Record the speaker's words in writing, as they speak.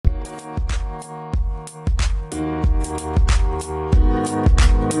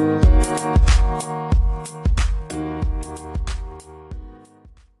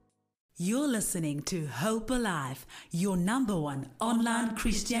listening to Hope Alive, your number one online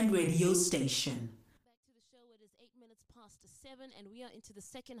Christian radio station. Back to the show. It is 7, and we are into the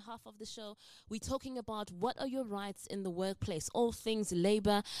second half of the show. We're talking about what are your rights in the workplace, all things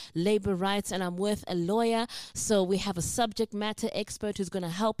labor rights, and I'm with a lawyer, so we have a subject matter expert who's going to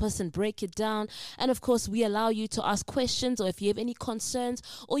help us and break it down. And of course, we allow you to ask questions, or if you have any concerns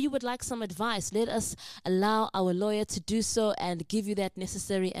or you would like some advice, let us allow our lawyer to do so and give you that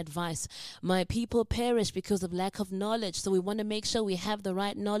necessary advice. My people perish because of lack of knowledge, so we want to make sure we have the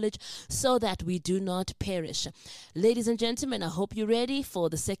right knowledge so that we do not perish. Ladies and gentlemen, I hope you're ready for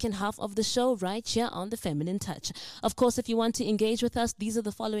the second half of the show right here on The Feminine Touch. Of course, if you want to engage with us, these are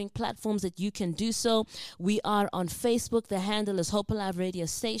the following platforms that you can do so. We are on Facebook. The handle is Hope Alive Radio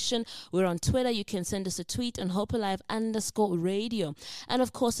Station. We're on Twitter. You can send us a tweet on HopeAlive_radio. And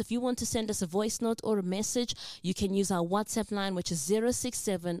of course, if you want to send us a voice note or a message, you can use our WhatsApp line, which is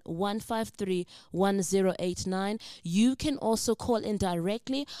 067-153-1089. You can also call in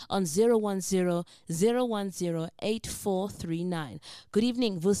directly on 010-010-8439. Good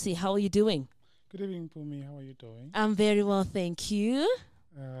evening, Vusi. How are you doing? Good evening, Pumi. How are you doing? I'm very well, thank you.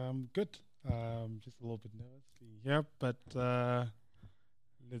 Good. Just a little bit nervous. Yeah, but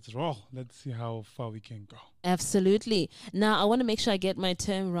let's roll. Let's see how far we can go. Absolutely. Now, I want to make sure I get my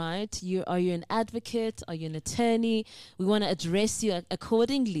term right. Are you an advocate? Are you an attorney? We want to address you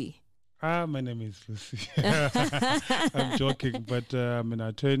accordingly. My name is Lucy. I'm joking, but I'm an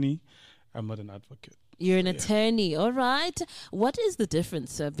attorney. I'm not an advocate. You're an attorney. All right. What is the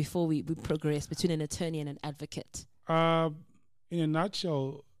difference before we progress between an attorney and an advocate? In a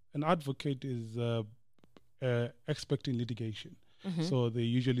nutshell, an advocate is expert in litigation. Mm-hmm. So they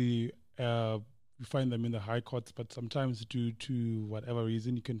usually you find them in the high courts, but sometimes due to whatever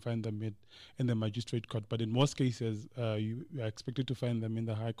reason, you can find them in the magistrate court. But in most cases, you are expected to find them in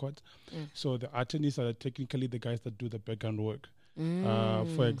the high court. So the attorneys are technically the guys that do the background work.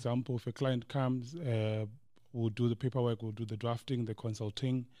 For example, if a client comes, we'll do the paperwork, we'll do the drafting, the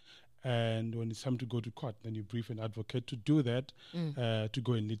consulting, and when it's time to go to court, then you brief an advocate to do that, to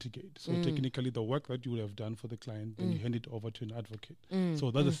go and litigate. So technically, the work that you would have done for the client, then you hand it over to an advocate. So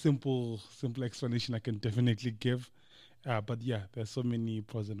that's a simple explanation I can definitely give. But yeah, there's so many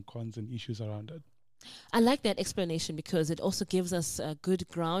pros and cons and issues around it. I like that explanation because it also gives us a good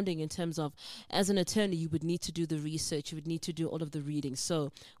grounding in terms of, as an attorney, you would need to do the research, you would need to do all of the reading.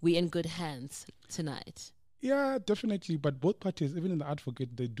 So we're in good hands tonight. Yeah, definitely. But both parties, even in the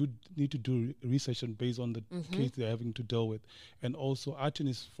advocate, they do need to do research and based on the case they're having to deal with. And also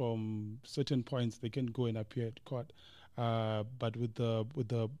attorneys from certain points, they can go and appear at court. But with the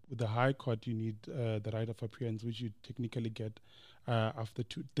high court, you need the right of appearance, which you technically get after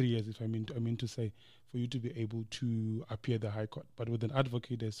 3 years, if I mean to say, for you to be able to appear the high court. But with an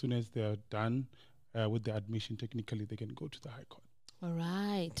advocate, as soon as they are done with the admission, technically they can go to the high court. All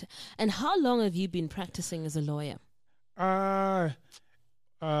right. And how long have you been practicing as a lawyer? I've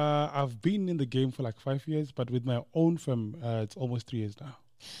been in the game for like 5 years, but with my own firm, it's almost 3 years now.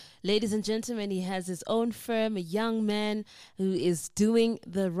 Ladies and gentlemen, he has his own firm, a young man who is doing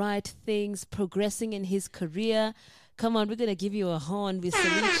the right things, progressing in his career. Come on, we're going to give you a horn. We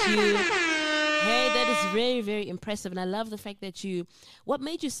salute you. Hey, that is very, very impressive. And I love the fact that what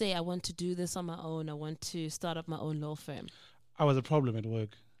made you say, I want to do this on my own? I want to start up my own law firm. I was a problem at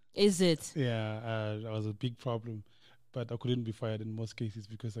work. Is it? Yeah, I was a big problem. But I couldn't be fired in most cases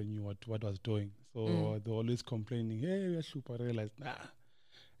because I knew what I was doing. So they were always complaining, hey, I realized,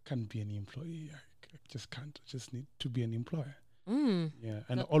 can't be an employee. I just can't. I just need to be an employer. Yeah,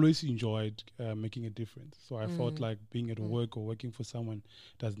 and I always enjoyed making a difference. So I felt like being at work or working for someone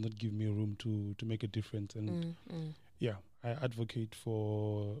does not give me room to make a difference. And yeah, I advocate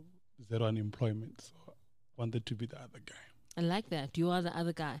for zero unemployment. So I wanted to be the other guy. I like that. You are the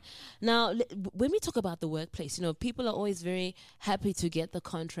other guy. Now, when we talk about the workplace, people are always very happy to get the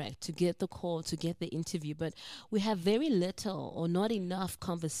contract, to get the call, to get the interview, but we have very little or not enough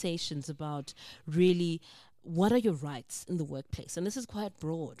conversations about really what are your rights in the workplace. And this is quite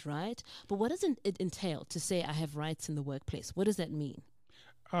broad, right? But what does it entail to say I have rights in the workplace? What does that mean?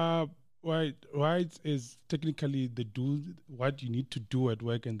 Rights is technically what you need to do at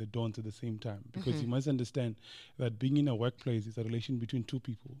work and the don'ts at the same time. Because you must understand that being in a workplace is a relation between two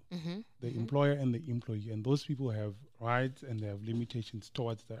people, the employer and the employee. And those people have rights and they have limitations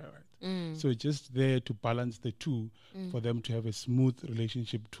towards their rights. So it's just there to balance the two for them to have a smooth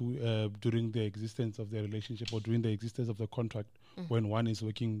relationship during the existence of their relationship or during the existence of the contract when one is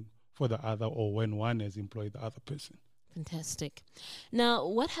working for the other or when one has employed the other person. Fantastic. Now,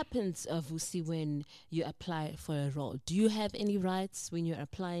 what happens, Vusi, when you apply for a role? Do you have any rights when you're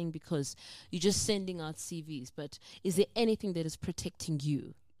applying? Because you're just sending out CVs, but is there anything that is protecting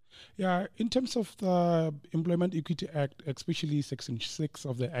you? Yeah, in terms of the Employment Equity Act, especially Section 6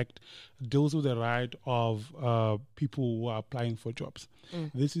 of the Act, deals with the right of people who are applying for jobs.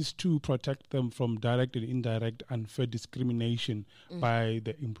 This is to protect them from direct and indirect unfair discrimination by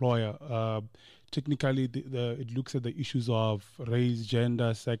the employer. Technically, it looks at the issues of race,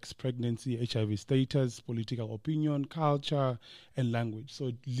 gender, sex, pregnancy, HIV status, political opinion, culture, and language. So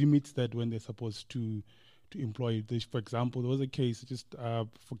it limits that when they're supposed to employ. For example, there was a case, just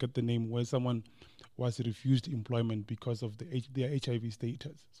forget the name, where someone was refused employment because of their HIV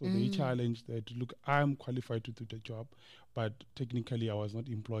status. So they challenged that, look, I'm qualified to do the job, but technically I was not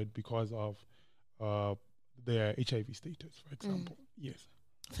employed because of their HIV status, for example. Yes.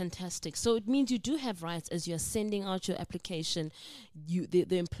 Fantastic. So it means you do have rights as you're sending out your application.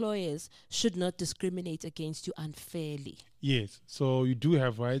 The employers should not discriminate against you unfairly. Yes. So you do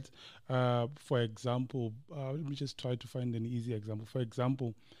have rights. For example, let me just try to find an easy example. For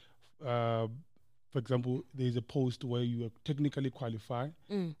example, there's a post where you technically qualify,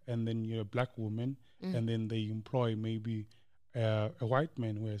 and then you're a black woman, and then they employ maybe a white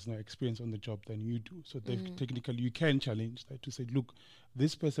man who has no experience on the job than you do. So technically you can challenge that to say, look,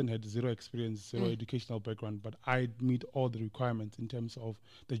 this person had zero experience, zero educational background, but I meet all the requirements in terms of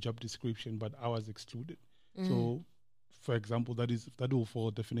the job description, but I was excluded. So, for example, that will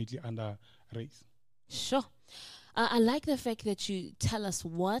fall definitely under race. Sure. I like the fact that you tell us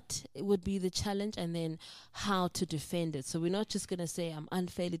what would be the challenge and then how to defend it. So we're not just going to say I'm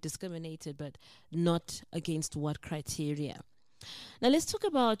unfairly discriminated, but not against what criteria. Now let's talk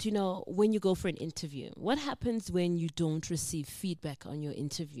about, when you go for an interview. What happens when you don't receive feedback on your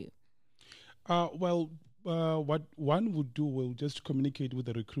interview? What one would do will just communicate with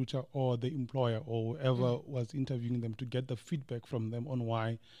the recruiter or the employer or whoever was interviewing them to get the feedback from them on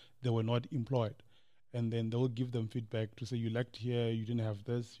why they were not employed. And then they'll give them feedback to say, you lacked here, you didn't have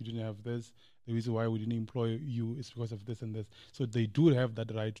this, you didn't have this. The reason why we didn't employ you is because of this and this. So they do have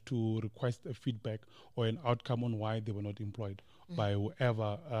that right to request a feedback or an outcome on why they were not employed by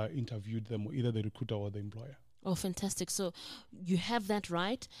whoever interviewed them, either the recruiter or the employer. Oh, fantastic. So you have that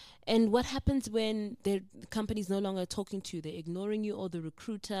right. And what happens when the company is no longer talking to you? They're ignoring you or the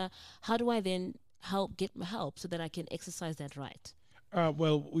recruiter. How do I then get help so that I can exercise that right?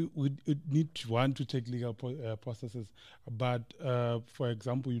 We need to take legal processes. But, for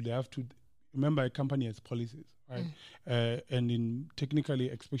example, you have to remember a company has policies, right? And in technically,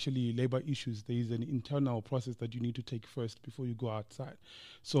 especially labor issues, there is an internal process that you need to take first before you go outside.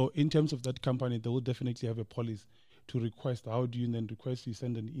 So in terms of that company, they will definitely have a policy to request. How do you then request? You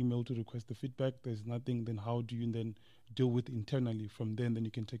send an email to request the feedback. There's nothing. Then how do you then deal with internally? From then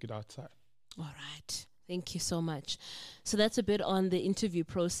you can take it outside. All right. Thank you so much. So that's a bit on the interview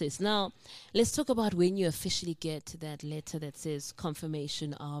process. Now, let's talk about when you officially get that letter that says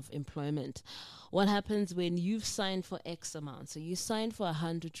confirmation of employment. What happens when you've signed for X amount? So you signed for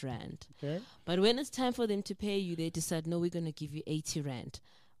 100 Rand. Okay. But when it's time for them to pay you, they decide, no, we're going to give you 80 Rand.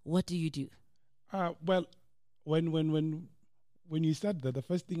 What do you do? When you said that, the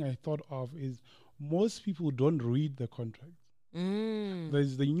first thing I thought of is most people don't read the contract.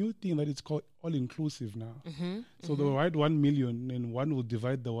 There's the new thing that it's called all-inclusive now. So they'll write 1 million and one will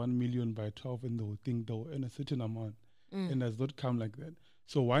divide the 1 million by 12 and they will think they'll earn a certain amount. And it does not come like that.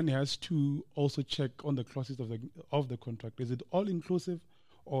 So one has to also check on the clauses of the contract. Is it all-inclusive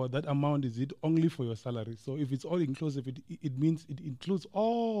or that amount, is it only for your salary? So if it's all-inclusive, it means it includes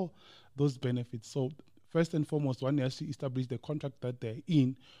all those benefits. So first and foremost, one has to establish the contract that they're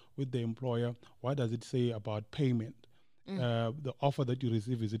in with the employer. What does it say about payment? The offer that you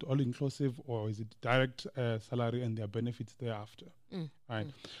receive, is it all inclusive or is it direct salary and their benefits thereafter? Right.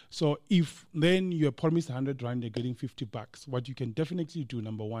 So if then you're promised 100 Rand, you're getting 50 bucks. What you can definitely do,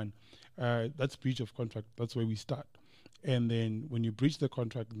 number one, that's breach of contract. That's where we start. And then when you breach the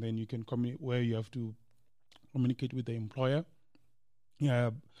contract, then you can where you have to communicate with the employer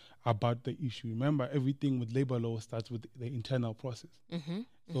about the issue. Remember, everything with labor law starts with the internal process.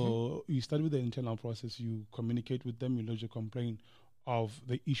 So you start with the internal process, you communicate with them, you lodge a complaint of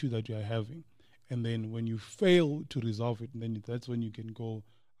the issue that you are having. And then when you fail to resolve it, then that's when you can go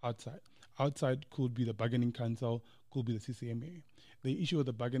outside. Outside could be the bargaining council, could be the CCMA. the issue of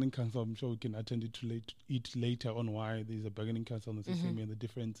the bargaining council, I'm sure we can attend it later on why there's a bargaining council and the CCMA and the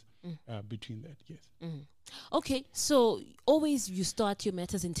difference between that. Yes. Okay, so always you start your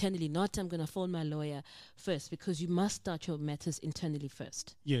matters internally, not I'm going to phone my lawyer first, because you must start your matters internally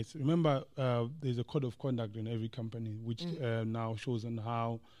first. Yes, remember there's a code of conduct in every company which now shows on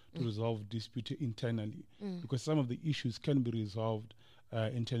how to resolve dispute internally, because some of the issues can be resolved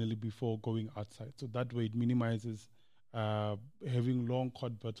internally before going outside. So that way it minimizes having long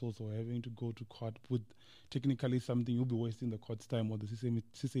court battles or having to go to court with technically something you'll be wasting the court's time or the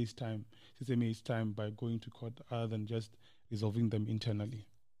CCMA's time by going to court other than just resolving them internally.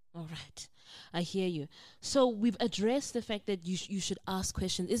 All right. I hear you. So we've addressed the fact that you should ask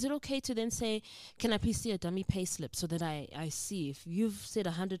questions. Is it okay to then say, can I please see a dummy pay slip so that I see if you've said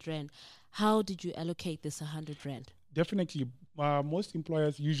 100 Rand, how did you allocate this 100 Rand? Definitely. Most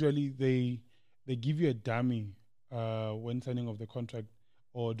employers usually they give you a dummy when signing of the contract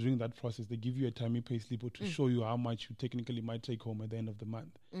or during that process. They give you a dummy pay slip to show you how much you technically might take home at the end of the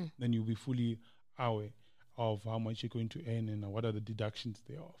month. Then you'll be fully aware of how much you're going to earn and what are the deductions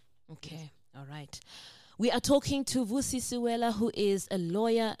thereof. Okay. All right. We are talking to Vusi Siwela, who is a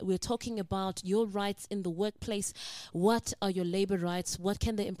lawyer. We're talking about your rights in the workplace. What are your labor rights? What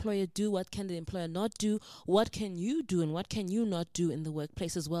can the employer do? What can the employer not do? What can you do and what can you not do in the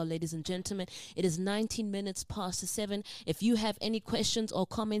workplace as well, ladies and gentlemen? It is 19 minutes past 7. If you have any questions or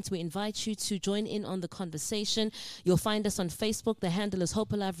comments, we invite you to join in on the conversation. You'll find us on Facebook. The handle is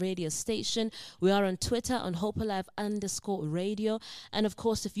Hope Alive Radio Station. We are on Twitter on Hope Alive _radio. And of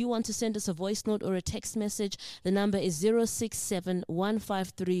course, if you want to send us a voice note or a text message, the number is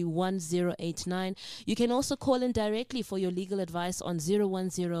 067-153-1089. You can also call in directly for your legal advice on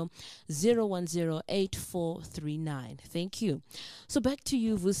 010-010-8439. Thank you. So back to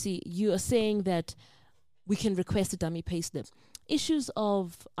you, Vusi. You are saying that we can request a dummy payslip. Issues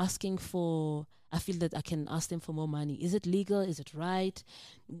of asking for, I feel that I can ask them for more money. Is it legal? Is it right?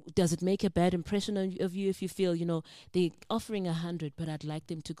 Does it make a bad impression of you if you feel, they're offering 100, but I'd like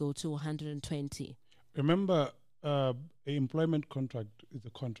them to go to 120? Remember, an employment contract is a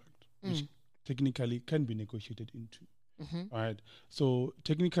contract, which technically can be negotiated into. All right. So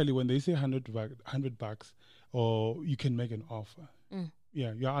technically, when they say 100 bucks, or you can make an offer.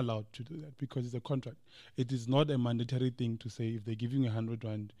 Yeah, you're allowed to do that because it's a contract. It is not a mandatory thing to say if they're giving you 100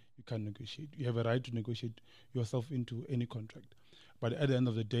 Rand, you can't negotiate. You have a right to negotiate yourself into any contract. But at the end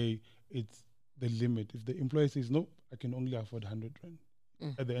of the day, it's the limit. If the employer says, no, I can only afford 100 Rand.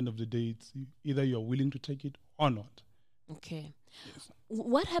 At the end of the day, it's either you're willing to take it or not. Okay. Yes.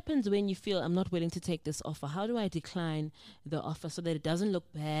 What happens when you feel I'm not willing to take this offer? How do I decline the offer so that it doesn't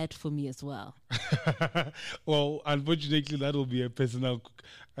look bad for me as well? Well, unfortunately, that will be a personal,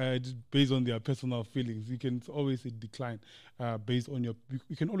 based on their personal feelings. You can always say decline based on you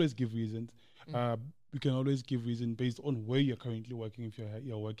can always give reasons. You can always give reason based on where you're currently working. If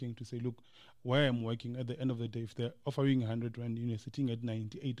you're working, to say, look, where I'm working, at the end of the day, if they're offering 100 Rand, you're sitting at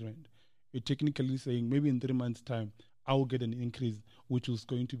 98 Rand, you're technically saying maybe in 3 months' time, I will get an increase, which is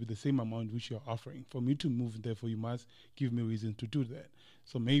going to be the same amount which you're offering. For me to move, therefore, you must give me reason to do that.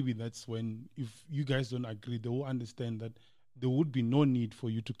 So maybe that's when, if you guys don't agree, they will understand that there would be no need for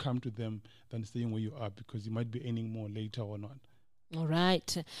you to come to them than staying where you are, because you might be earning more later or not. All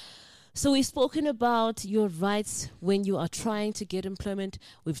right. So we've spoken about your rights when you are trying to get employment.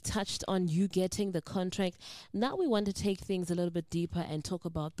 We've touched on you getting the contract. Now we want to take things a little bit deeper and talk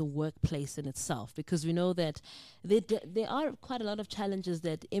about the workplace in itself, because we know that there are quite a lot of challenges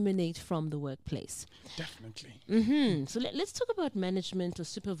that emanate from the workplace. Definitely. So let's talk about management or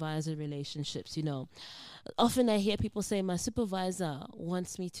supervisor relationships. Often I hear people say, my supervisor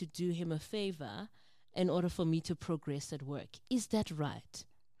wants me to do him a favor in order for me to progress at work. Is that right?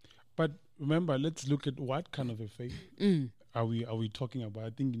 But remember, let's look at what kind of a favor are we talking about. I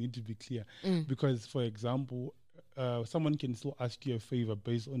think you need to be clear, because, for example, someone can still ask you a favor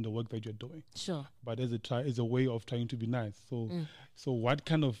based on the work that you're doing. Sure. But as a way of trying to be nice. So what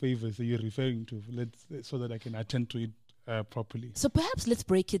kind of favors are you referring to? So that I can attend to it properly. So perhaps let's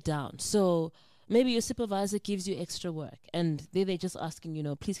break it down. So maybe your supervisor gives you extra work and they're just asking,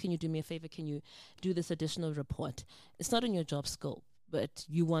 please, can you do me a favor? Can you do this additional report? It's not in your job scope, but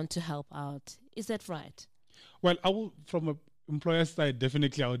you want to help out. Is that right? Well, from an employer side, I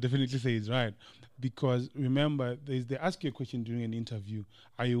would definitely say it's right. Because remember, they ask you a question during an interview.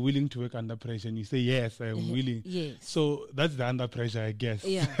 Are you willing to work under pressure? And you say, yes, I am willing. Yes. So that's the under pressure, I guess.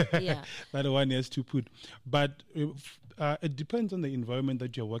 Yeah. That one has to put. But it depends on the environment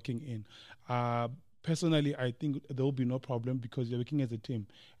that you're working in. personally, I think there will be no problem because you're working as a team.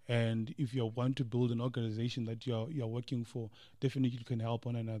 And if you want to build an organization that you're working for, definitely you can help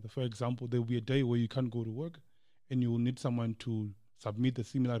one another. For example, there will be a day where you can't go to work and you will need someone to submit a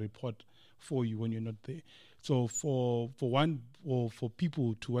similar report for you when you're not there. So for one, or for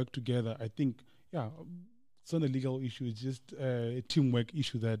people to work together, I think, it's not a legal issue. It's just a teamwork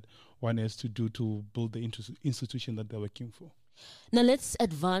issue that one has to do to build the institution that they're working for. Now let's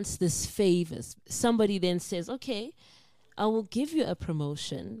advance this favors. Somebody then says, okay, I will give you a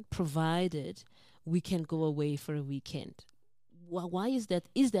promotion provided we can go away for a weekend. Why is that?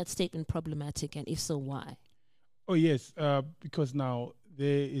 Is that statement problematic? And if so, why? Oh, yes, because now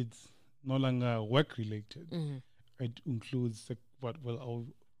it's no longer work-related. It includes I'll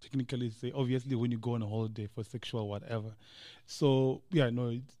technically say, obviously, when you go on a holiday for sexual whatever. So,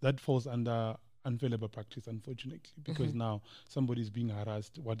 that falls under unfair labor practice, unfortunately, because now somebody is being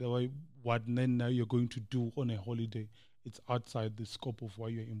harassed. What then now you're going to do on a holiday, it's outside the scope of why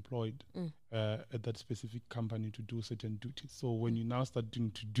you're employed at that specific company to do certain duties. So when you now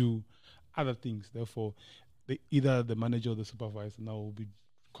starting to do other things, therefore, either the manager or the supervisor now will be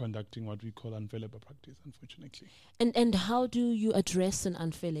conducting what we call unfair labor practice, unfortunately. And how do you address an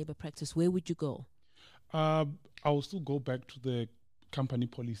unfair labor practice? Where would you go? I will still go back to the company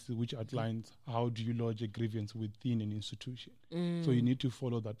policy, which outlines how do you lodge a grievance within an institution. So you need to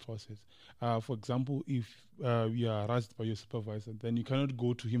follow that process. For example, if you are harassed by your supervisor, then you cannot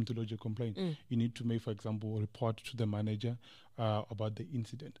go to him to lodge a complaint. You need to make, for example, a report to the manager about the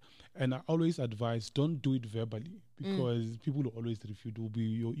incident. And I always advise, don't do it verbally, because people will always refute. It will be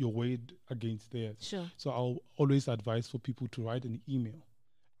your weight against theirs. Sure. So I'll always advise for people to write an email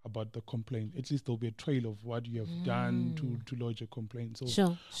about the complaint. At least there'll be a trail of what you have done to lodge a complaint.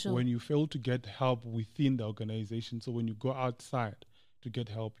 So sure. when you fail to get help within the organization, so when you go outside to get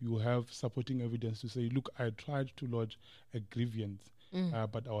help, you have supporting evidence to say, look, I tried to lodge a grievance,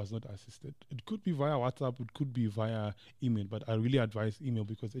 but I was not assisted. It could be via WhatsApp, it could be via email, but I really advise email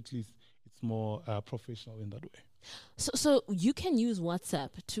because at least it's more professional in that way. So you can use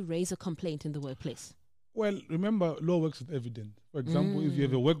WhatsApp to raise a complaint in the workplace? Well, remember, law works with evidence. For example, if you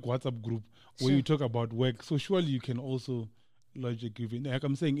have a work WhatsApp group where you talk about work, so surely you can also lodge a grievance. Like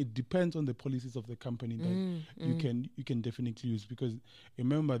I'm saying, it depends on the policies of the company that you can definitely use, because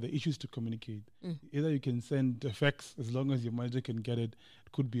remember, the issue is to communicate. Either you can send a fax, as long as your manager can get it.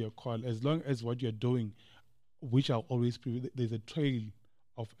 It could be a call, as long as what you're doing, which I'll always there's a trail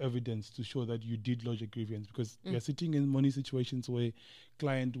of evidence to show that you did lodge a grievance, because you're sitting in many situations where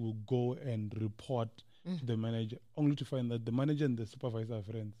client will go and report to the manager, only to find that the manager and the supervisor are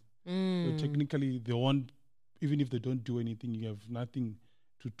friends. So technically, they won't, even if they don't do anything, you have nothing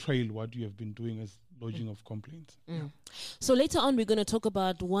to trail what you have been doing as lodging of complaints. So later on, we're going to talk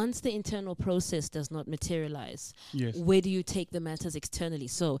about once the internal process does not materialize, where do you take the matters externally?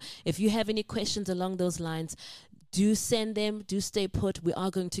 So if you have any questions along those lines, do send them, do stay put. We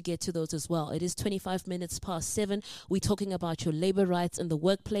are going to get to those as well. It is 25 minutes past 7. We're talking about your labor rights in the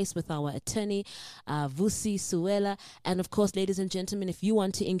workplace with our attorney, Vusi Suela. And of course, ladies and gentlemen, if you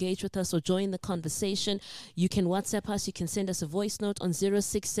want to engage with us or join the conversation, you can WhatsApp us. You can send us a voice note on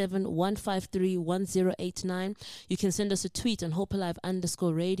 067-153-1089. You can send us a tweet on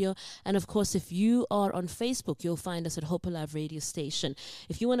HopeAlive_radio. And of course, if you are on Facebook, you'll find us at Hope Alive Radio Station.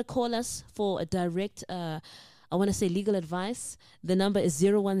 If you want to call us for a direct I want to say legal advice, the number is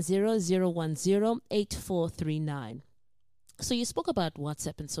 010-010-8439. So you spoke about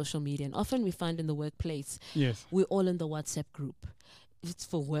WhatsApp and social media, and often we find in the workplace, we're all in the WhatsApp group. It's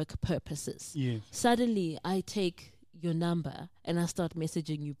for work purposes. Suddenly, I take your number and I start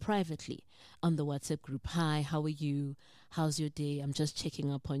messaging you privately on the WhatsApp group. Hi, how are you? How's your day? I'm just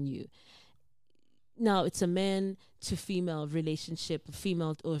checking up on you. Now, it's a man to female relationship,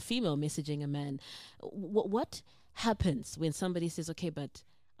 female messaging a man. What happens when somebody says, okay, but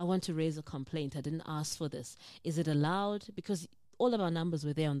I want to raise a complaint. I didn't ask for this. Is it allowed? Because all of our numbers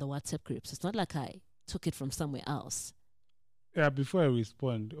were there on the WhatsApp groups. It's not like I took it from somewhere else. Yeah, before I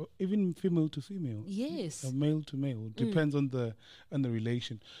respond, even female to female. Yes. Male to male. Depends on the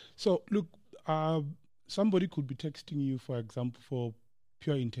relation. So, look, somebody could be texting you, for example, for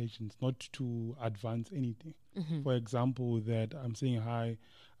pure intentions, not to advance anything. For example, that I'm saying, hi,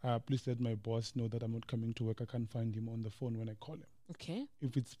 please let my boss know that I'm not coming to work. I can't find him on the phone when I call him. Okay.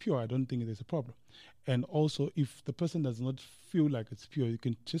 If it's pure, I don't think there's a problem. And also, if the person does not feel like it's pure, you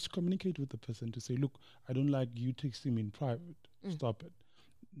can just communicate with the person to say, look, I don't like you texting me in private. Stop it.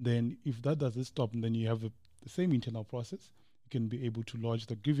 Then if that doesn't stop, then you have the same internal process. You can be able to lodge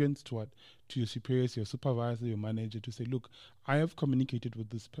the grievance to your superiors, your supervisor, your manager, to say, look, I have communicated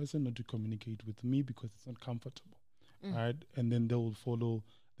with this person not to communicate with me because it's not comfortable, right? And then they will follow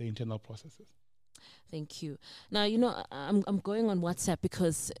the internal processes. Thank you. Now, I'm going on WhatsApp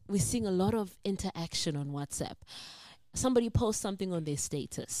because we're seeing a lot of interaction on WhatsApp. Somebody posts something on their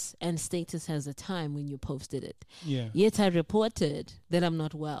status, and status has a time when you posted it. Yeah. Yet I reported that I'm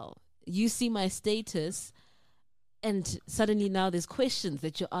not well. You see my status, and suddenly now there's questions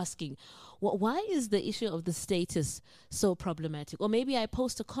that you're asking. Why is the issue of the status so problematic? Or maybe I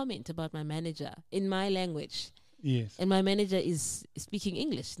post a comment about my manager in my language. Yes. And my manager is speaking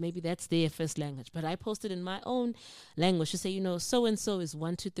English. Maybe that's their first language. But I posted in my own language to say, so-and-so is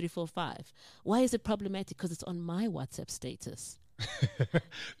 1, 2, 3, 4, 5. Why is it problematic? Because it's on my WhatsApp status.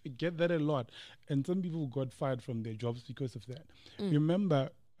 You get that a lot. And some people got fired from their jobs because of that.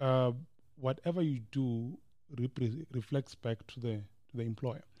 Remember, whatever you do reflects back to the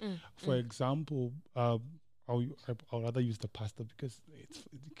employer. For example, I'll rather use the pastor because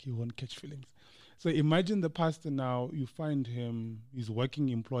he won't catch feelings. So imagine the pastor now, you find him, he's working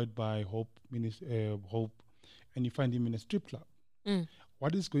employed by Hope, and you find him in a strip club.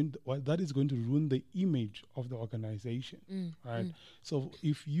 That is going to ruin the image of the organization, right? So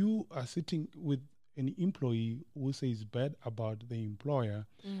if you are sitting with an employee who says bad about the employer,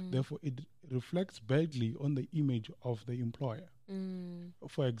 therefore it reflects badly on the image of the employer.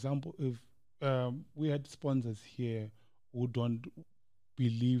 For example, if we had sponsors here who don't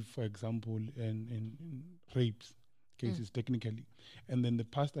believe, for example, in rapes cases technically, and then the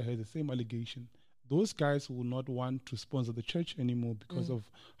pastor has the same allegation, those guys will not want to sponsor the church anymore because of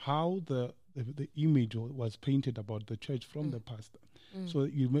how the image was painted about the church from the pastor. So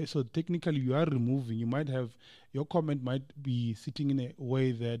technically you are removing, your comment might be sitting in a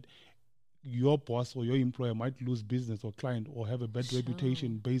way that your boss or your employer might lose business or client or have a bad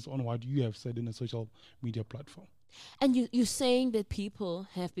reputation based on what you have said in a social media platform. And you're saying that people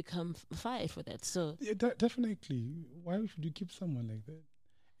have become fired for that. So yeah, definitely. Why should you keep someone like that?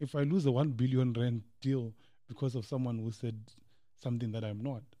 If I lose a 1 billion rand deal because of someone who said something that I'm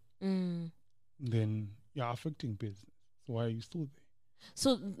not, then you're affecting business. So why are you still there?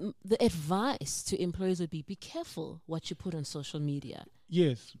 So the advice to employees would be careful what you put on social media.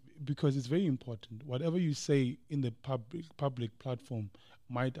 Yes, because it's very important. Whatever you say in the public platform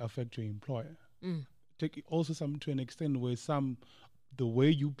might affect your employer. Take also some to an extent where the way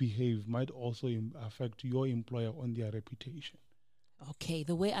you behave might also affect your employer on their reputation. Okay,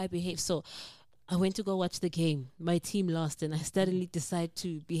 the way I behave. So I went to go watch the game. My team lost, and I suddenly decide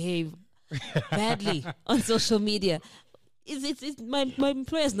to behave badly on social media. My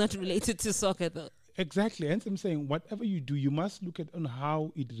employer is not related to soccer, though. Exactly. And I'm saying whatever you do, you must look at on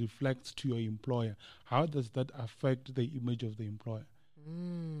how it reflects to your employer. How does that affect the image of the employer?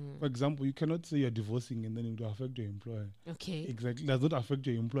 For example, you cannot say you're divorcing and then it will affect your employer. Okay. Exactly. It does not affect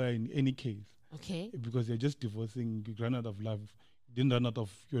your employer in any case. Okay. Because you're just divorcing, you ran out of love. You didn't run out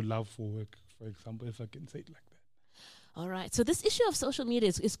of your love for work, for example, if I can say it like that. All right. So this issue of social media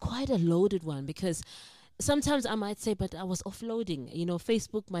is quite a loaded one because sometimes I might say, but I was offloading.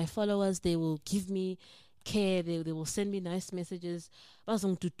 Facebook, my followers, they will give me care. They will send me nice messages.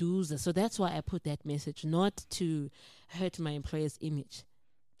 So that's why I put that message, not to hurt my employer's image.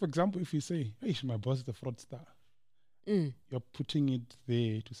 For example, if you say, hey, my boss is a fraudster, you're putting it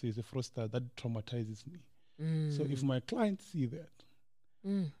there to say it's a fraudster. That traumatizes me. So if my clients see that,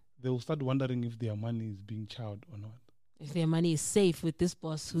 they will start wondering if their money is being chowed or not. If their money is safe with this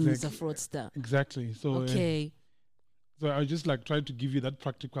boss who is a fraudster. Exactly. So okay. So I just try to give you that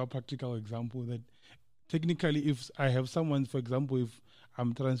practical example that technically if I have someone, for example, if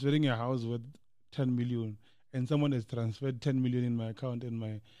I'm transferring a house worth 10 million and someone has transferred 10 million in my account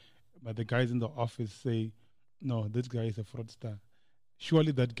and the guys in the office say, no, this guy is a fraudster.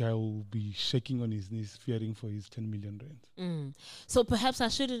 Surely that guy will be shaking on his knees, fearing for his 10 million rand. So perhaps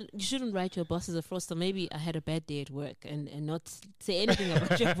you shouldn't write your boss as a fraudster. Maybe I had a bad day at work and not say anything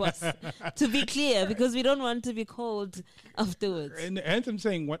about your boss. To be clear, because we don't want to be called afterwards. And I'm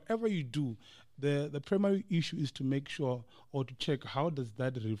saying, whatever you do, the primary issue is to make sure or to check how does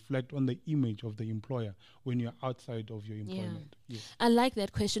that reflect on the image of the employer when you're outside of your employment. Yeah. I like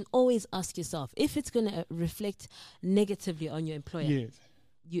that question. Always ask yourself, if it's going to reflect negatively on your employer,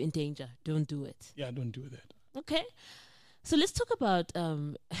 you're in danger. Don't do it. Yeah, don't do that. Okay. So let's talk about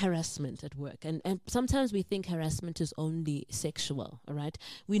harassment at work. And sometimes we think harassment is only sexual, all right?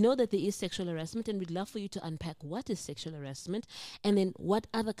 We know that there is sexual harassment, and we'd love for you to unpack what is sexual harassment and then what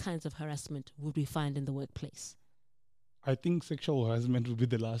other kinds of harassment would we find in the workplace. I think sexual harassment will be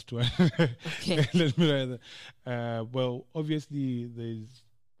the last one. Okay. Let me rather. Well, obviously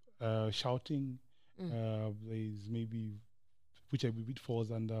there's shouting. There's maybe, which I believe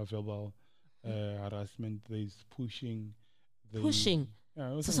falls under verbal harassment. There's pushing. There's, Pushing.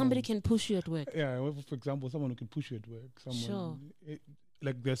 Yeah, So somebody can push you at work. Yeah, well, for example, someone who can push you at work. Someone, Sure.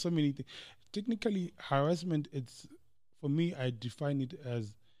 Like there's so many things. Technically, harassment. It's for me. I define it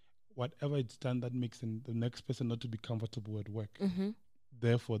as whatever it's done that makes the next person not to be comfortable at work. Mm-hmm.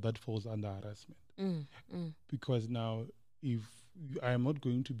 Therefore, that falls under harassment. Because now, if I am not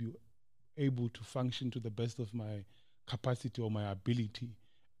going to be able to function to the best of my capacity or my ability,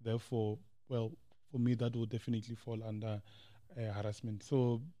 therefore, well, for me, that will definitely fall under harassment.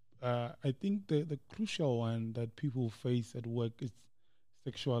 So I think the crucial one that people face at work is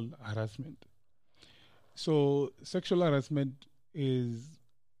sexual harassment. So sexual harassment is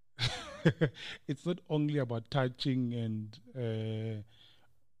it's not only about touching and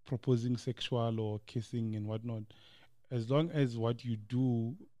proposing sexual or kissing and whatnot. As long as what you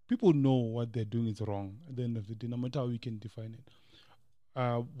do, people know what they're doing is wrong at the end of the day, no matter how you can define it.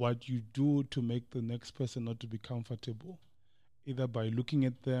 What you do to make the next person not to be comfortable, either by looking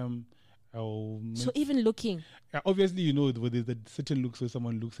at them or So even looking. obviously, you know, there's a certain looks where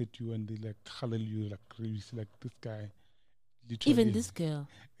someone looks at you and they like halal you, like really like this guy. Literally. Even this girl.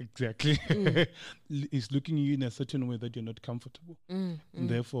 Exactly. Is looking at you in a certain way that you're not comfortable. And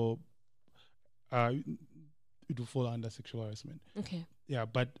therefore, it will fall under sexual harassment. Okay. Yeah,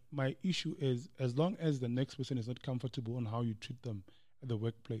 but my issue is as long as the next person is not comfortable on how you treat them at the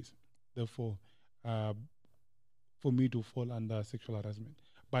workplace, therefore, for me to fall under sexual harassment.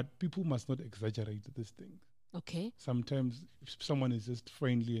 But people must not exaggerate these things. Okay. Sometimes if someone is just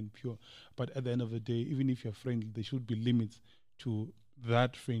friendly and pure, but at the end of the day, even if you're friendly, there should be limits to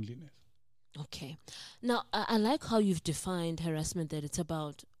that friendliness. Okay. Now, I like how you've defined harassment, that it's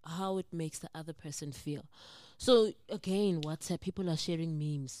about how it makes the other person feel. So, again, WhatsApp, people are sharing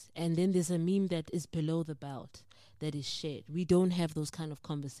memes, and then there's a meme that is below the belt that is shared. We don't have those kind of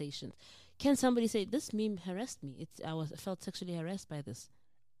conversations. Can somebody say, this meme harassed me? I felt sexually harassed by this.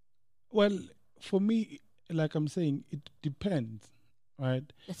 Well, for me, like I'm saying, it depends,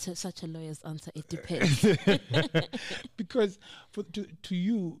 right? That's such a lawyer's answer. It depends. Because to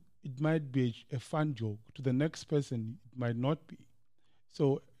you, it might be a fun joke. To the next person, it might not be.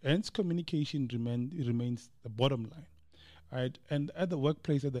 So, hence, communication remains the bottom line, right? And at the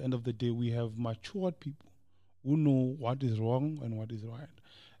workplace, at the end of the day, we have matured people who know what is wrong and what is right.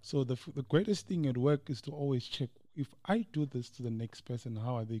 So, the greatest thing at work is to always check, if I do this to the next person,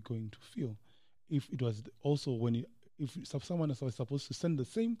 how are they going to feel? If it was also if someone is supposed to send the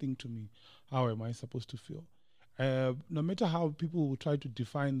same thing to me, how am I supposed to feel? No matter how people will try to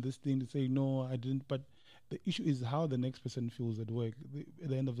define this thing to say, no, I didn't, but the issue is how the next person feels at work. At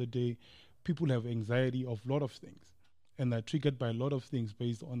the end of the day, people have anxiety of a lot of things and are triggered by a lot of things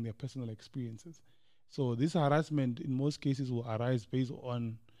based on their personal experiences. So this harassment in most cases will arise based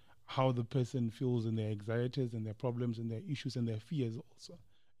on how the person feels and their anxieties and their problems and their issues and their fears also.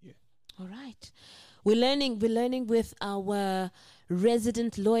 Yeah. All right. We're learning with our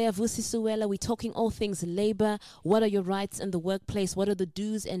resident lawyer, Vusi Suela. We're talking all things labor. What are your rights in the workplace? What are the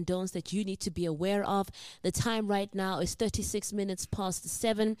do's and don'ts that you need to be aware of? The time right now is 36 minutes past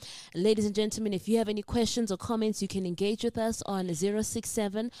 7. Ladies and gentlemen, if you have any questions or comments, you can engage with us on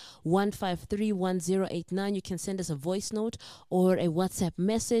 067-153-1089. You can send us a voice note or a WhatsApp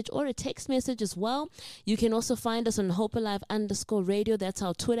message or a text message as well. You can also find us on Hope Alive _radio. That's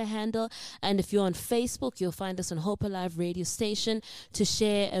our Twitter handle. And if you're on Facebook, you'll find us on Hope Alive radio station to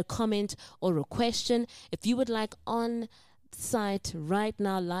share a comment or a question. If you would like on-site right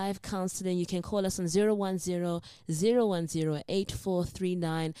now live counseling, you can call us on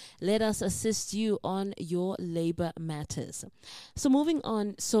 010-010-8439. Let us assist you on your labor matters. So moving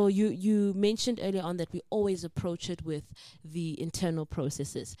on, so you mentioned earlier on that we always approach it with the internal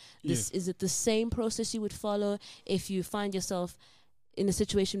processes. Is it the same process you would follow if you find yourself in a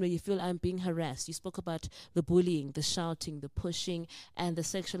situation where you feel I'm being harassed? You spoke about the bullying, the shouting, the pushing, and the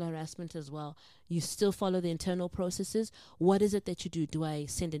sexual harassment as well. You still follow the internal processes. What is it that you do? Do I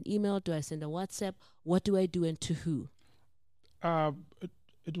send an email? Do I send a WhatsApp? What do I do and to who?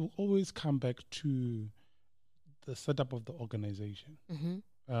 It will always come back to the setup of the organization.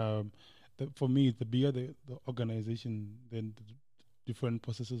 For me, the bigger the organization, then the different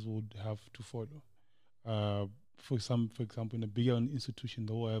processes would have to follow. For example, in a bigger institution,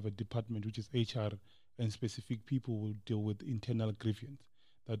 they will have a department which is HR, and specific people will deal with internal grievance.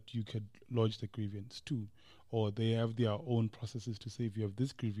 that you could lodge the grievance to, or they have their own processes to say, if you have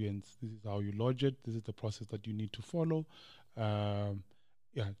this grievance, this is how you lodge it, this is the process that you need to follow.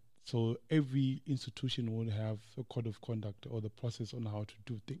 Yeah, so every institution will have a code of conduct or the process on how to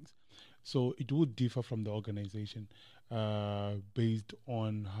do things. So it would differ from the organization based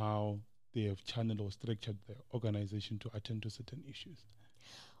on how they have channeled or structured the organization to attend to certain issues.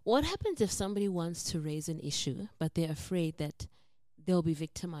 What happens if somebody wants to raise an issue, but they're afraid that they'll be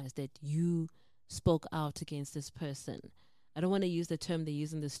victimized, that you spoke out against this person? I don't want to use the term they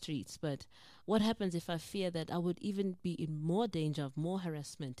use in the streets, but what happens if I fear that I would even be in more danger of more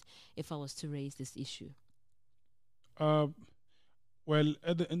harassment if I was to raise this issue? Well,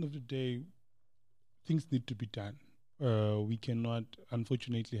 at the end of the day, things need to be done. We cannot,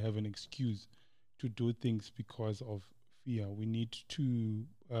 unfortunately, have an excuse to do things because of fear. We need to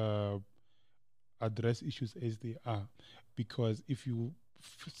address issues as they are, because if you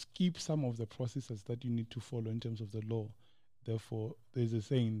skip some of the processes that you need to follow in terms of the law, therefore, there's a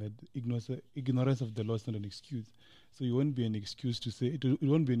saying that ignorance of the law is not an excuse. So it won't be an excuse to say, it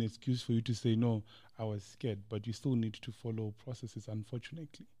won't be an excuse for you to say, no, I was scared, but you still need to follow processes,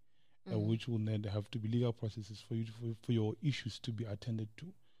 unfortunately, which will then have to be legal processes for you for your issues to be attended to.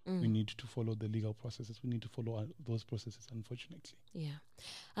 We need to follow the legal processes. We need to follow those processes, unfortunately. Yeah.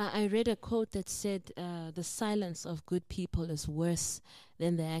 I read a quote that said, the silence of good people is worse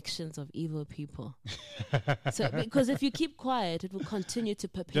than the actions of evil people. So, because if you keep quiet, it will continue to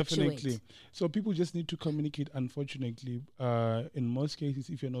perpetuate. Definitely. So people just need to communicate, unfortunately. In most cases,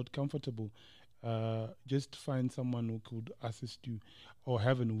 if you're not comfortable, just find someone who could assist you, or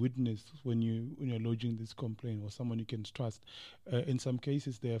have a witness when you're lodging this complaint, or someone you can trust. In some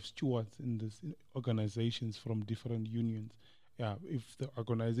cases, they have stewards in these organizations from different unions. Yeah, if the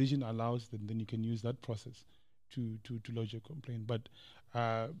organization allows them, then you can use that process to lodge a complaint. But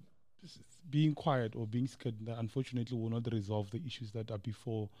being quiet or being scared, unfortunately, will not resolve the issues that are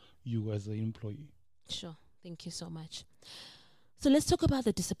before you as an employee. Sure. Thank you so much. So let's talk about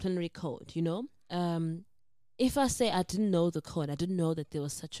the disciplinary code, if I say I didn't know the code, I didn't know that there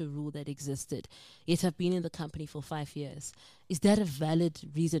was such a rule that existed, yet I've been in the company for 5 years, is that a valid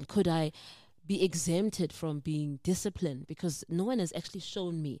reason? Could I be exempted from being disciplined? Because no one has actually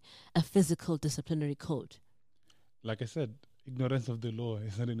shown me a physical disciplinary code. Like I said, ignorance of the law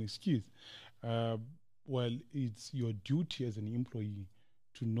is not an excuse. Well, it's your duty as an employee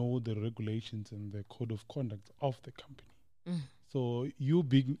to know the regulations and the code of conduct of the company. So you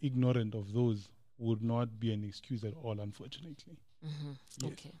being ignorant of those would not be an excuse at all, unfortunately.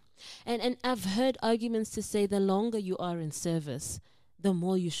 Yes. Okay. And I've heard arguments to say the longer you are in service, the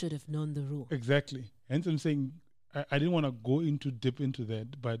more you should have known the rule. Exactly. Hence I'm saying I didn't want to go deep into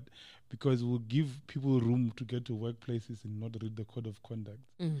that, but because we'll give people room to get to workplaces and not read the code of conduct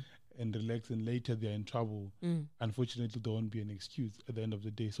and relax, and later they're in trouble. Unfortunately, there won't be an excuse at the end of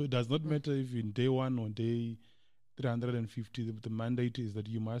the day. So it does not matter if you're in day 1 or day 350, the mandate is that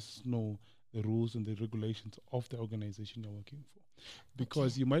you must know the rules and the regulations of the organization you're working for.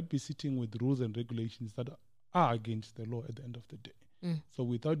 Because you might be sitting with rules and regulations that are against the law at the end of the day. So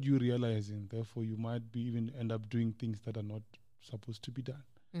without you realizing, therefore, you might be even end up doing things that are not supposed to be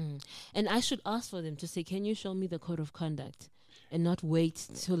done. And I should ask for them to say, can you show me the code of conduct, and not wait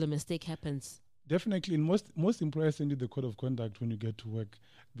till a mistake happens? Definitely. And most employers send you the code of conduct when you get to work,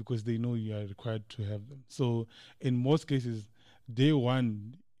 because they know you are required to have them. So in most cases, day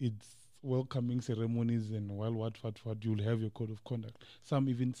 1, it's welcoming ceremonies and what, you'll have your code of conduct. Some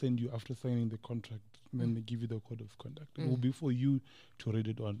even send you after signing the contract, and then they give you the code of conduct. It will be for you to read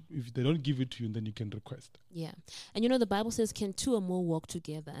it on. If they don't give it to you, then you can request. Yeah. And the Bible says, can 2 or more walk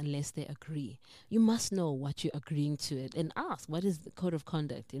together unless they agree? You must know what you're agreeing to and ask, what is the code of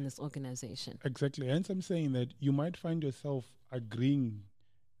conduct in this organization? Exactly. Hence I'm saying that you might find yourself agreeing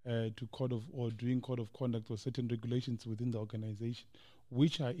to doing code of conduct or certain regulations within the organization,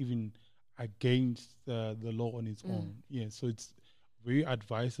 which are even against the law on its own. Yeah, so it's very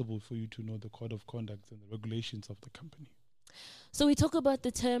advisable for you to know the code of conduct and the regulations of the company. So we talk about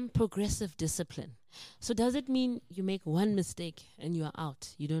the term progressive discipline. So does it mean you make one mistake and you are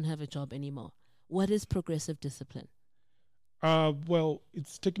out? You don't have a job anymore? What is progressive discipline? Well,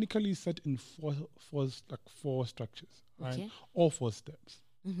 it's technically set in four structures, right? Or 4 steps,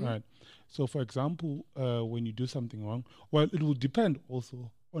 right? So, for example, when you do something wrong, well, it will depend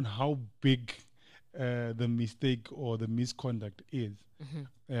also on how big the mistake or the misconduct is.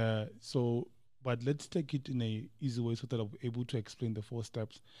 But let's take it in a easy way so that I'll be able to explain the 4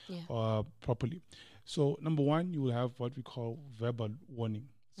 steps properly. So number 1, you will have what we call verbal warning.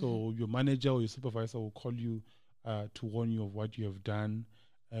 So your manager or your supervisor will call you to warn you of what you have done.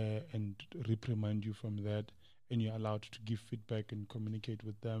 and reprimand you from that, and you're allowed to give feedback and communicate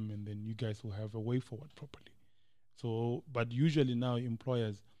with them, and then you guys will have a way forward properly. So, but usually now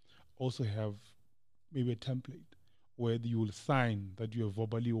employers also have maybe a template where you will sign that you are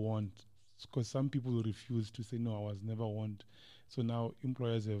verbally warned, because some people will refuse to say, no, I was never warned. So now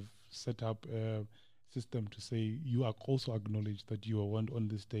employers have set up a system to say you are also acknowledged that you are warned on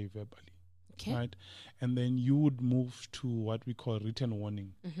this day verbally. Okay. Right? And then you would move to what we call written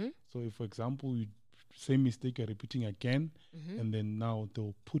warning. Mm-hmm. So if, for example, you same mistake you're repeating again, Mm-hmm. and then now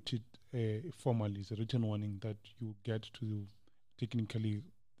they'll put it formally, it's a written warning that you get to technically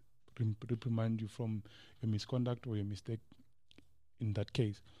reprimand you from your misconduct or your mistake in that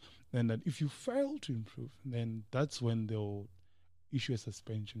case. Then that if you fail to improve, then that's when they'll issue a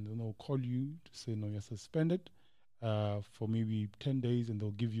suspension. Then they'll call you to say, no, you're suspended for maybe 10 days, and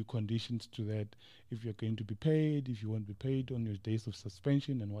they'll give you conditions to that, if you're going to be paid, if you won't be paid on your days of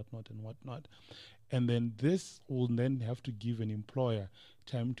suspension, and whatnot and whatnot. And then this will then have to give an employer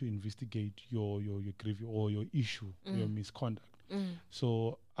time to investigate your grievance or your issue, your misconduct.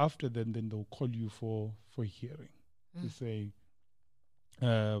 So after then they'll call you for hearing to say,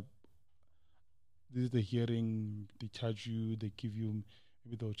 this is the hearing, they charge you, they give you,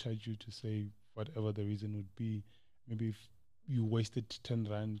 maybe they'll charge you to say whatever the reason would be. Maybe if you wasted 10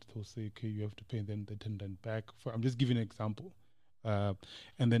 rand, they'll say, okay, you have to pay them the 10 rand back. I'm just giving an example. And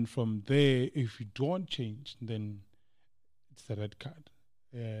then from there, if you don't change, then it's a red card.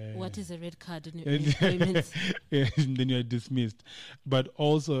 What is a red card in employment? And then you're dismissed. But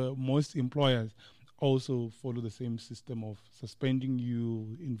also, most employers also follow the same system of suspending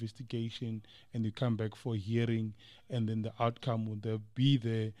you, investigation, and you come back for hearing, and then the outcome will be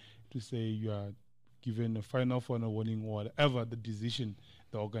there to say you are given a final warning or whatever the decision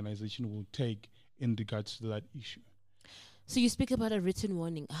the organization will take in regards to that issue. So you speak about a written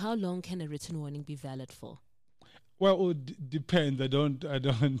warning. How long can a written warning be valid for? Well, it depends. I don't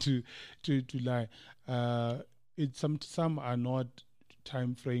to lie. Some are not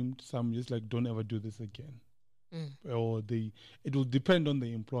time framed. Some just like, don't ever do this again. Or it will depend on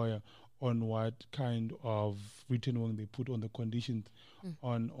the employer on what kind of written warning they put on the conditions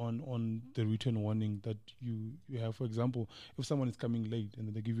on the written warning that you have. For example, if someone is coming late and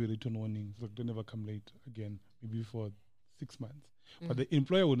then they give you a written warning, it's like, don't ever come late again, maybe for 6 months. But the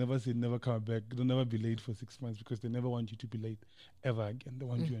employer will never say never come back, don't never be late for 6 months, because they never want you to be late ever again. They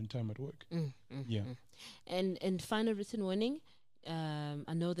want you on time at work. Yeah. And final written warning,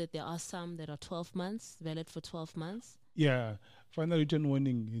 I know that there are some that are 12 months, valid for 12 months. Yeah, final written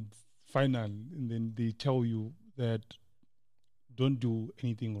warning is final, and then they tell you that don't do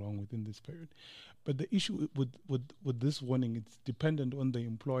anything wrong within this period. But the issue with this warning, it's dependent on the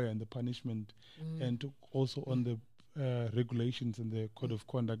employer and the punishment, and also on the regulations and the code of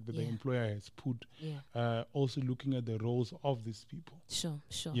conduct that the employer has put. Also looking at the roles of these people. Sure.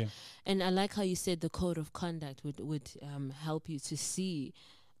 Yeah. And I like how you said the code of conduct would help you to see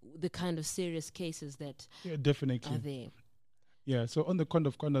the kind of serious cases that definitely are there. Yeah, so on the code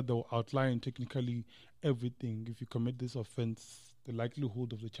of conduct, they'll outline technically everything. If you commit this offense, the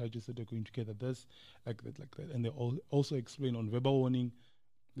likelihood of the charges that are going to get at this, like that. And they also explain on verbal warning,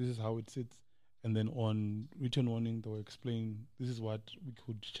 this is how it sits. And then on written warning, they'll explain this is what we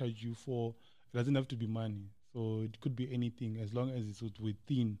could charge you for. It doesn't have to be money. So it could be anything as long as it's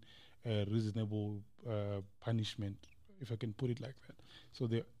within a reasonable punishment, if I can put it like that. So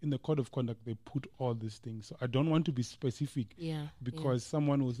in the code of conduct, they put all these things. So I don't want to be specific because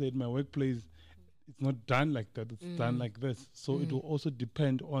someone will say at my workplace, it's not done like that, it's done like this. So it will also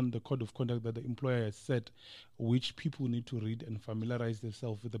depend on the code of conduct that the employer has set, which people need to read and familiarize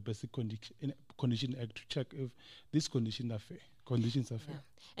themselves with the basic condition act to check if these conditions are fair.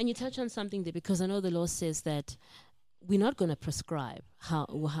 And you touch on something there, because I know the law says that we're not going to prescribe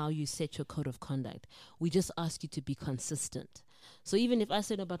how you set your code of conduct. We just ask you to be consistent. So even if I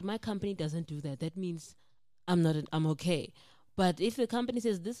said, but my company doesn't do that, that means I'm okay. But if the company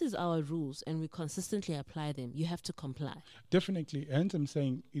says this is our rules and we consistently apply them, you have to comply. Definitely. Hence I'm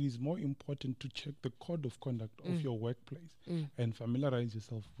saying it is more important to check the code of conduct of your workplace and familiarize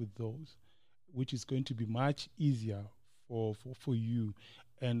yourself with those, which is going to be much easier for you.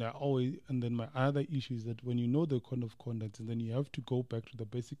 And then my other issue is that when you know the code of conduct, and then you have to go back to the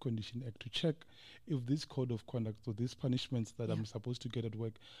Basic Condition Act to check if this code of conduct or these punishments that I'm supposed to get at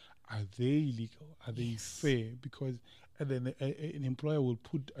work, are they legal? Are they fair? Because then an employer will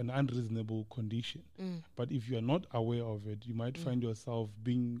put an unreasonable condition. But if you are not aware of it, you might find yourself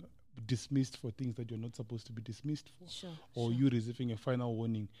being dismissed for things that you're not supposed to be dismissed for, Sure. or you receiving a final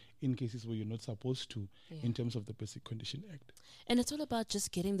warning in cases where you're not supposed to, Yeah. in terms of the Basic Condition Act. And it's all about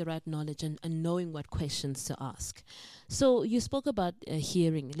just getting the right knowledge and knowing what questions to ask. So you spoke about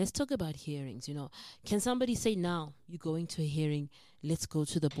hearing. Let's talk about hearings. Can somebody say, now you're going to a hearing, let's go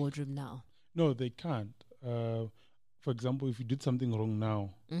to the boardroom now? No, they can't. For example, if you did something wrong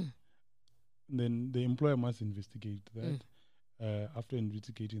now, then the employer must investigate that. After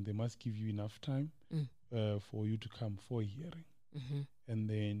investigating, they must give you enough time for you to come for a hearing. And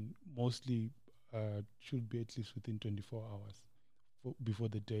then mostly should be at least within 24 hours before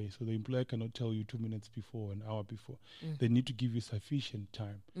the day. So the employer cannot tell you 2 minutes before, an hour before. They need to give you sufficient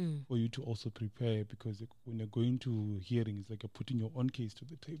time for you to also prepare, because when you're going to hearing, it's like you're putting your own case to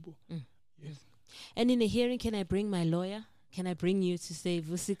the table. Yes. And in a hearing, can I bring my lawyer? Can I bring you to say,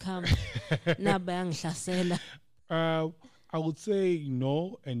 Vusi come, nabang hlasela? I would say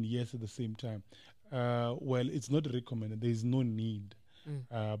no and yes at the same time. Well, it's not recommended. There is no need.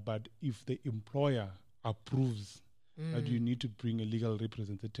 But if the employer approves that you need to bring a legal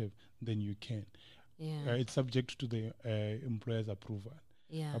representative, then you can. Yeah. It's subject to the employer's approval.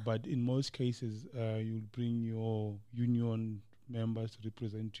 Yeah. But in most cases, you'll bring your union members to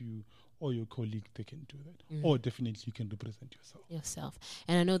represent you, or your colleague, they can do that. Or definitely you can represent yourself.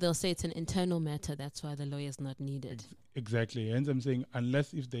 And I know they'll say it's an internal matter, that's why the lawyer's not needed. Exactly. Hence I'm saying,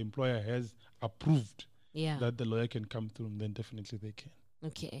 unless if the employer has approved Yeah. that the lawyer can come through, then definitely they can.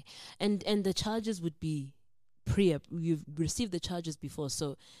 Okay. And the charges would be you've received the charges before,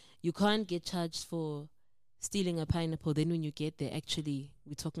 so you can't get charged for stealing a pineapple. Then when you get there, actually,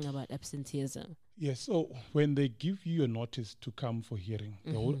 we're talking about absenteeism. Yes, so when they give you a notice to come for hearing,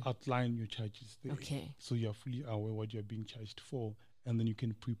 they will outline your charges there. Okay. So you're fully aware what you're being charged for, and then you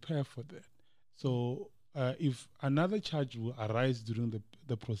can prepare for that. So if another charge will arise during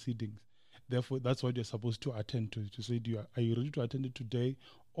the proceedings, therefore that's what you're supposed to attend to say, are you ready to attend it today?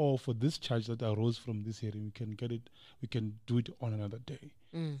 Or for this charge that arose from this hearing, we can do it on another day.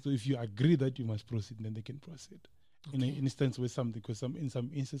 So if you agree that you must proceed, then they can proceed. Okay. In an instance where something, because in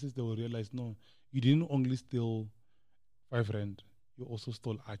some instances they will realize, no, you didn't only steal 5 rand, you also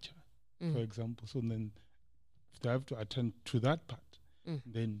stole Archer, for example. So then if they have to attend to that part,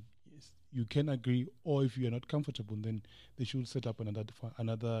 then yes, you can agree, or if you are not comfortable, then they should set up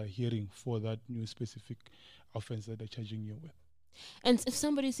another hearing for that new specific offense that they're charging you with. And if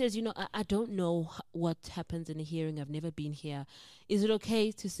somebody says, I don't know what happens in a hearing, I've never been here, is it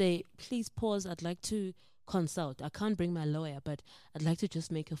okay to say, please pause, I'd like to consult. I can't bring my lawyer, but I'd like to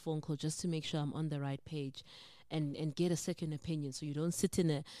just make a phone call just to make sure I'm on the right page and get a second opinion, so you don't sit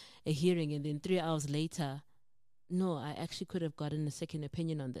in a hearing and then 3 hours later, no, I actually could have gotten a second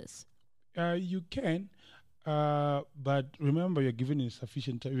opinion on this. You can, but remember, you're given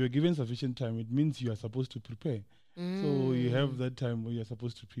sufficient time. You're given sufficient time. It means you are supposed to prepare. So you have that time where you're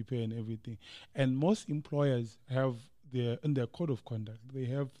supposed to prepare and everything. And most employers have in their code of conduct, they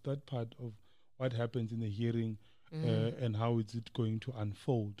have that part of what happens in the hearing and how is it going to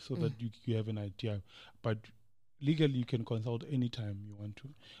unfold, so that you have an idea. But legally, you can consult anytime you want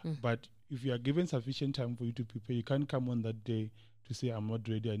to. But if you are given sufficient time for you to prepare, you can't come on that day to say, I'm not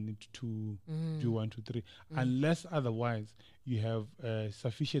ready, I need to do 1, 2, 3. Unless otherwise you have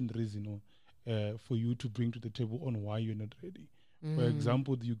sufficient reason for you to bring to the table on why you're not ready. For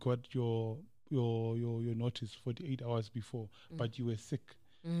example, you got your notice 48 hours before, but you were sick.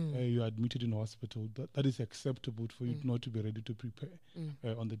 You are admitted in hospital. That is acceptable for you not to be ready to prepare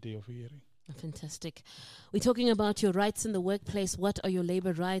on the day of a hearing. Fantastic. We're talking about your rights in the workplace. What are your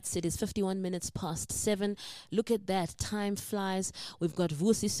labor rights? It is 51 minutes past 7. Look at that. Time flies. We've got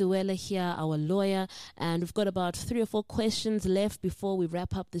Vusi Suela here, our lawyer, and we've got about 3 or 4 questions left before we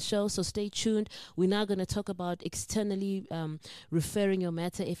wrap up the show. So stay tuned. We're now going to talk about externally referring your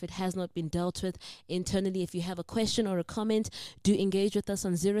matter if it has not been dealt with. Internally, if you have a question or a comment, do engage with us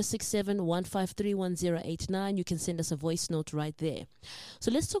on 067 153 1089. You can send us a voice note right there.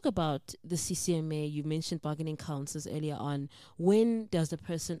 So let's talk about the CCMA. You mentioned bargaining councils earlier on. When does a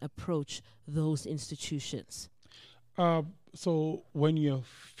person approach those institutions? So when you have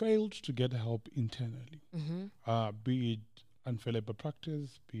failed to get help internally, be it unfair labor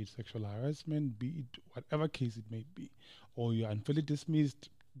practice, be it sexual harassment, be it whatever case it may be, or you're unfairly dismissed,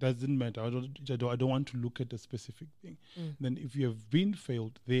 doesn't matter. I don't want to look at a specific thing. Then if you have been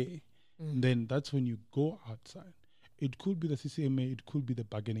failed there, then that's when you go outside. It could be the CCMA, it could be the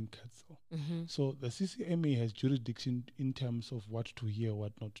bargaining council. So the CCMA has jurisdiction in terms of what to hear,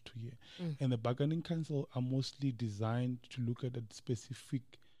 what not to hear. And the bargaining council are mostly designed to look at specific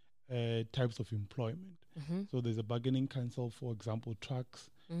types of employment. So there's a bargaining council, for example,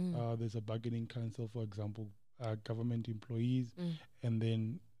 trucks. There's a bargaining council, for example, government employees, and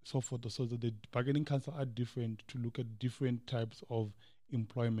then so forth. So that the bargaining council are different to look at different types of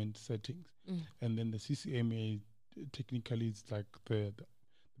employment settings. And then the CCMA technically is like the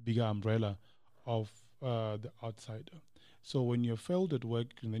bigger umbrella of the outsider. So when you're failed at work,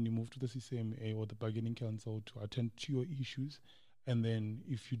 and then you move to the CCMA or the bargaining council to attend to your issues, and then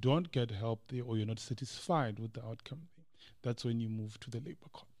if you don't get help there or you're not satisfied with the outcome, that's when you move to the labor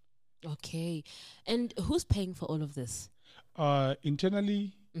court. Okay. And who's paying for all of this?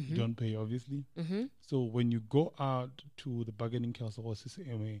 Internally, you don't pay, obviously. So when you go out to the bargaining council or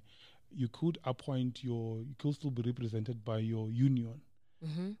CCMA, you could you could still be represented by your union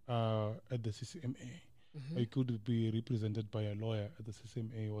at the CCMA. Or you could be represented by a lawyer at the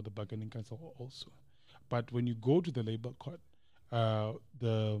CCMA or the bargaining council also. But when you go to the labor court,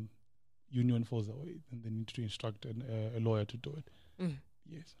 the union falls away, and they need to instruct a lawyer to do it.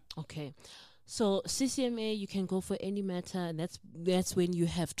 Yes. Okay. So CCMA, you can go for any matter, and that's when you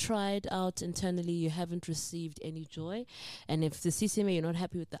have tried out internally, you haven't received any joy. And if the CCMA, you're not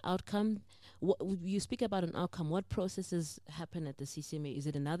happy with the outcome, you speak about an outcome. What processes happen at the CCMA? Is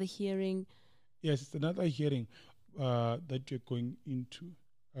it another hearing? Yes, it's another hearing that you're going into,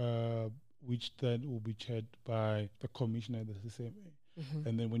 which then will be chaired by the commissioner at the CCMA.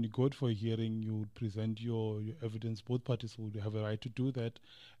 And then when you go for a hearing, you would present your evidence. Both parties will have a right to do that.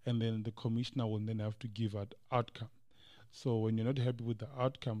 And then the commissioner will then have to give an outcome. So when you're not happy with the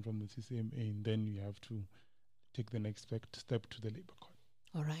outcome from the CCMA, then you have to take the next step to the labor court.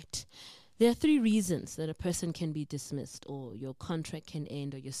 All right. There are 3 reasons that a person can be dismissed, or your contract can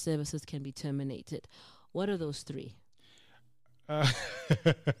end, or your services can be terminated. What are those 3?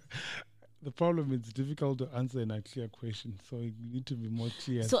 The problem is it's difficult to answer in a clear question, so you need to be more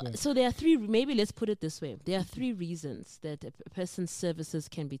clear. So there are 3, maybe let's put it this way. There are 3 reasons that a person's services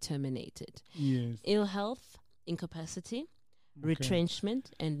can be terminated. Yes. Ill health, incapacity,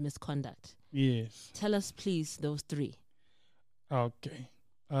 retrenchment, and misconduct. Yes. Tell us, please, those 3. Okay.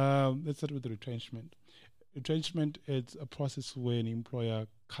 Let's start with the retrenchment. Retrenchment is a process where an employer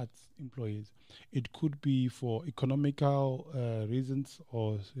cuts employees. It could be for economical reasons,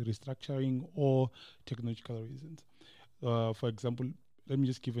 or restructuring, or technological reasons. For example, let me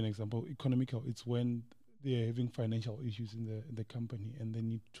just give an example. Economical, it's when they're having financial issues in the company and they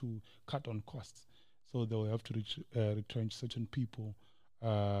need to cut on costs. So they'll have to retrench certain people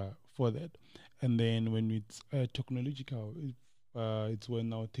for that. And then when it's technological, it's when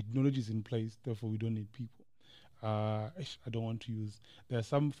now technology is in place, therefore we don't need people. I don't want to use. There are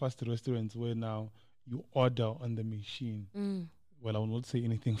some fast restaurants where now you order on the machine. Well, I will not say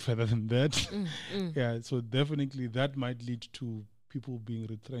anything further than that. Yeah, so definitely that might lead to people being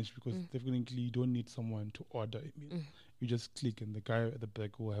retrenched, because definitely you don't need someone to order it. You just click and the guy at the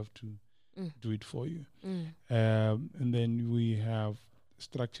back will have to do it for you. And then we have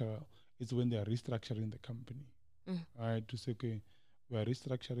structural. It's when they are restructuring the company. Right, to say, okay, we are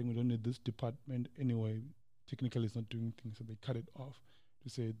restructuring, we don't need this department anyway. Technically, it's not doing things, so they cut it off to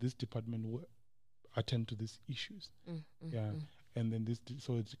say this department will attend to these issues. And then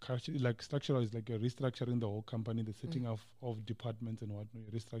so it's like structural is like a restructuring the whole company, the setting of departments and whatnot.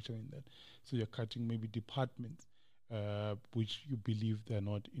 You're restructuring that, so you're cutting maybe departments which you believe they're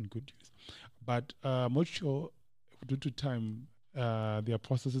not in good use. But I'm not sure, due to time, there are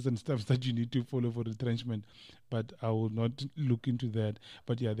processes and steps that you need to follow for retrenchment, but I will not look into that.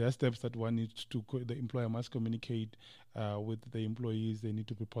 But yeah, there are steps that one needs to, the employer must communicate with the employees. There need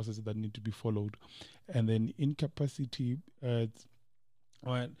to be processes that need to be followed. And then incapacity, it's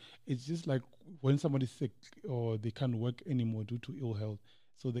just like when somebody's sick or they can't work anymore due to ill health.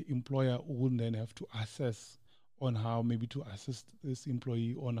 So the employer will then have to assess on how maybe to assist this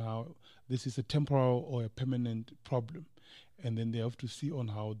employee on how this is a temporal or a permanent problem. And then they have to see on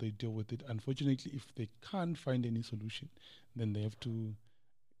how they deal with it. Unfortunately, if they can't find any solution, then they have to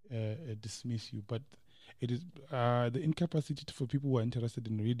dismiss you. But it is the incapacity for people who are interested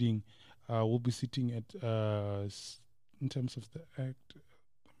in reading. Will be sitting at in terms of the Act.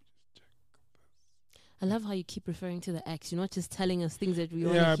 I love how you keep referring to the acts. You're not just telling us things that we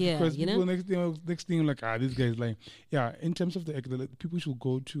want to hear. Because you people know? next thing like, this guy is lying. Yeah, in terms of the act, people should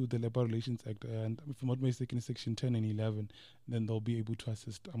go to the Labor Relations Act, and if I'm not mistaken, Section 10 and 11, then they'll be able to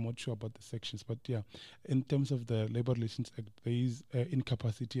assist. I'm not sure about the sections, but yeah, in terms of the Labor Relations Act, there is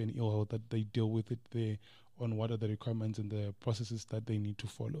incapacity and ill health that they deal with it there on what are the requirements and the processes that they need to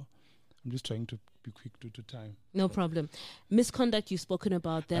follow. I'm just trying to be quick due to time. No problem. Misconduct, you've spoken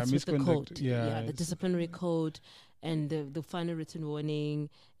about, that's with the code. Yeah, the disciplinary code and the final written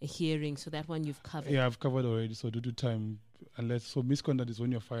warning, a hearing. So that one you've covered. Yeah, I've covered already. So due to time, So misconduct is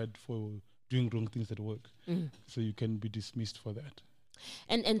when you're fired for doing wrong things at work. So you can be dismissed for that.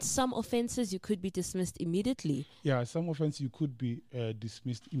 And some offences you could be dismissed immediately. Yeah, some offences you could be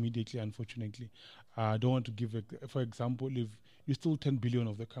dismissed immediately, unfortunately. I don't want to give, for example, if you stole 10 billion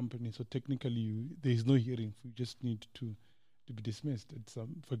of the company, so technically there is no hearing. You just need to be dismissed. It's,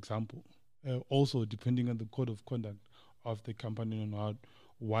 for example, also depending on the code of conduct of the company and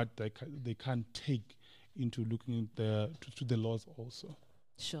what they can't take into looking at to the laws also.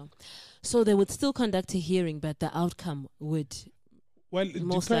 Sure. So they would still conduct a hearing, but the outcome would... Well, it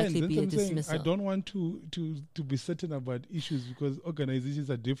most depends. likely be a Saying. dismissal. I don't want to be certain about issues because organizations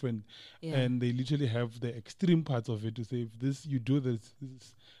are different, and they literally have the extreme parts of it to say if you do this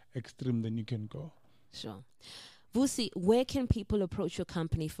is extreme, then you can go. Sure. Vusi, where can people approach your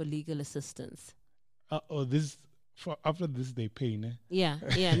company for legal assistance? After this they pay, ne? Yeah,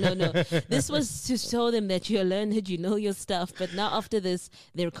 no. This was to show them that you're learned, you know your stuff, but now after this,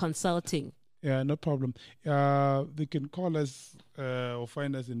 they're consulting. Yeah, no problem. They can call us or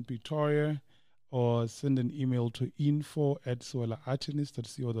find us in Pretoria or send an email to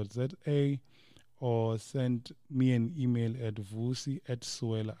info@suelaartenis.co.za or send me an email at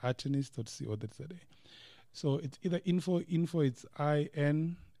vusi@suelaartenis.co.za. So it's either info it's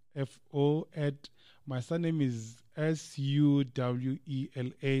INFO at, my surname is SUWELA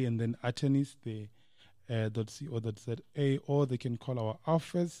and then Artenis .co.za, or they can call our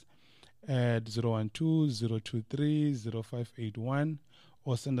office at 012-023-0581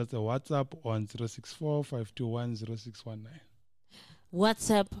 or send us a WhatsApp on 064-521-0619.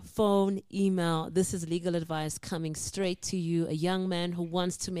 WhatsApp, phone, email. This is legal advice coming straight to you. A young man who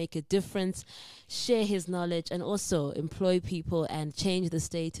wants to make a difference, share his knowledge, and also employ people and change the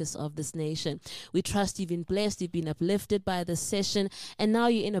status of this nation. We trust you've been blessed, you've been uplifted by this session, and now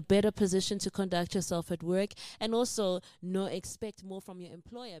you're in a better position to conduct yourself at work and also expect more from your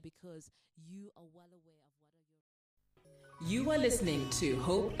employer because you are well aware of what are your... You are listening to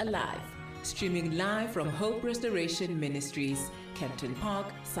Hope Alive, streaming live from Hope Restoration Ministries, Kempton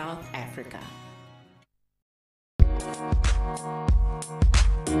Park, South Africa.